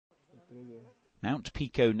Mount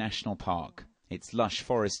Pico National Park. Its lush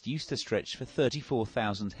forest used to stretch for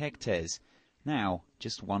 34,000 hectares. Now,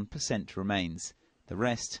 just 1% remains. The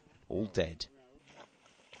rest, all dead.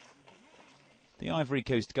 The Ivory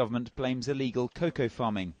Coast government blames illegal cocoa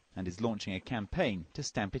farming and is launching a campaign to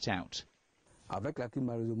stamp it out.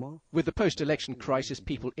 With the post-election crisis,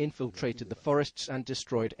 people infiltrated the forests and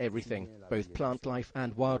destroyed everything, both plant life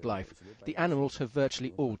and wildlife. The animals have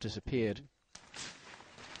virtually all disappeared.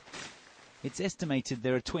 It's estimated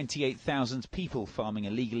there are 28,000 people farming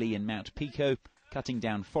illegally in Mount Pico, cutting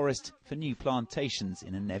down forest for new plantations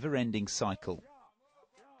in a never-ending cycle.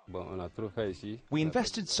 We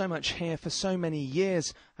invested so much here for so many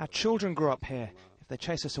years. Our children grew up here. If they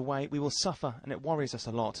chase us away, we will suffer, and it worries us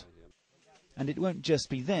a lot. And it won't just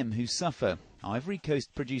be them who suffer. Ivory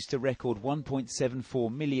Coast produced a record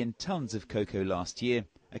 1.74 million tonnes of cocoa last year,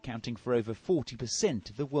 accounting for over 40%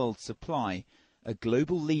 of the world's supply. A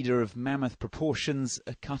global leader of mammoth proportions,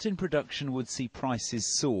 a cut in production would see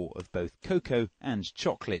prices soar of both cocoa and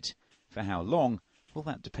chocolate. For how long? Well,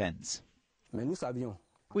 that depends.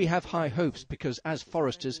 We have high hopes because, as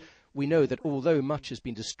foresters, we know that although much has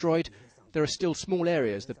been destroyed, there are still small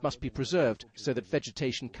areas that must be preserved so that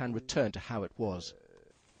vegetation can return to how it was.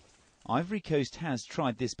 Ivory Coast has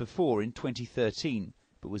tried this before in 2013,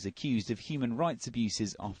 but was accused of human rights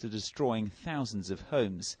abuses after destroying thousands of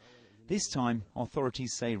homes. This time,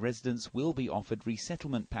 authorities say residents will be offered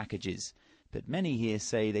resettlement packages, but many here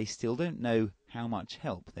say they still don't know how much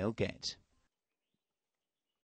help they'll get.